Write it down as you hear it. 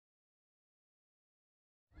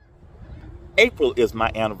April is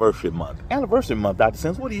my anniversary month. Anniversary month, Dr.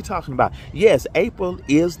 Sims, what are you talking about? Yes, April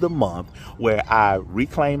is the month where I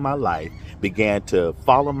reclaimed my life, began to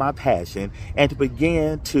follow my passion, and to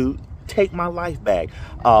begin to take my life back.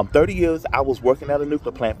 30 years, I was working at a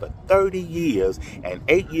nuclear plant for 30 years, and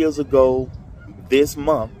 8 years ago this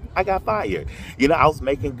month, I got fired. You know, I was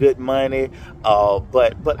making good money,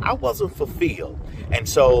 but I wasn't fulfilled. And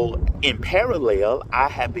so in parallel, I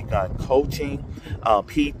have begun coaching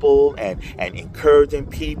people and encouraging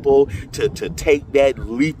people to take that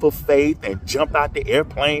leap of faith and jump out the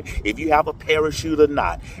airplane, if you have a parachute or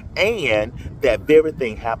not. And that very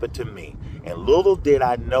thing happened to me. And little did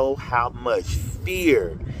I know how much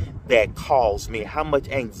fear that caused me, how much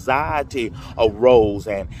anxiety arose,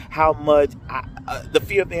 and how much the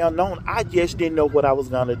fear of the unknown. I just didn't know what I was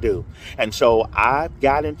going to do. And so I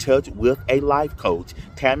got in touch with a life coach,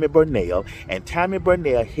 Tammy Burnell, and Tammy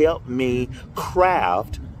Burnell helped me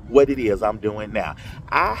craft what it is I'm doing now.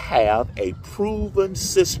 I have a proven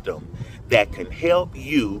system that can help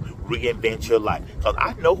you reinvent your life. Because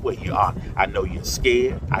I know where you are. I know you're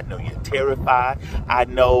scared. I know you're terrified. I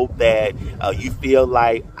know that you feel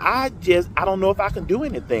like, I don't know if I can do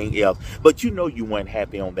anything else. But you know you weren't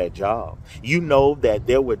happy on that job. You know that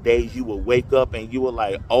there were days you would wake up and you were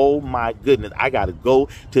like, oh my goodness, I got to go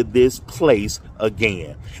to this place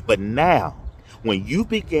again. But now, when you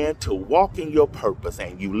begin to walk in your purpose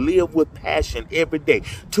and you live with passion every day,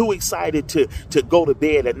 too excited to go to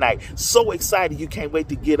bed at night, so excited you can't wait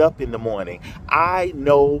to get up in the morning. I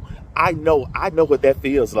know what that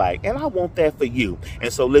feels like, and I want that for you.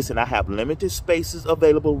 And so listen, I have limited spaces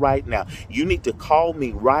available right now. You need to call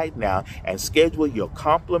me right now and schedule your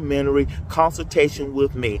complimentary consultation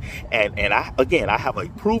with me. And I have a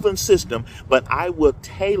proven system, but I will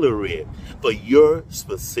tailor it for your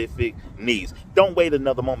specific needs. Don't wait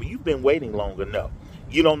another moment. You've been waiting long enough.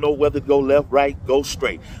 You don't know whether to go left, right, go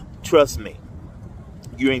straight. Trust me,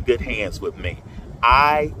 you're in good hands with me.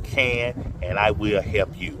 I can and I will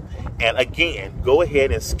help you. And again, go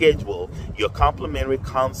ahead and schedule your complimentary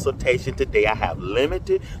consultation today. I have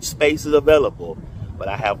limited spaces available, but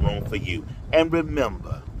I have room for you. And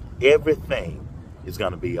remember, everything is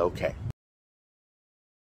going to be okay.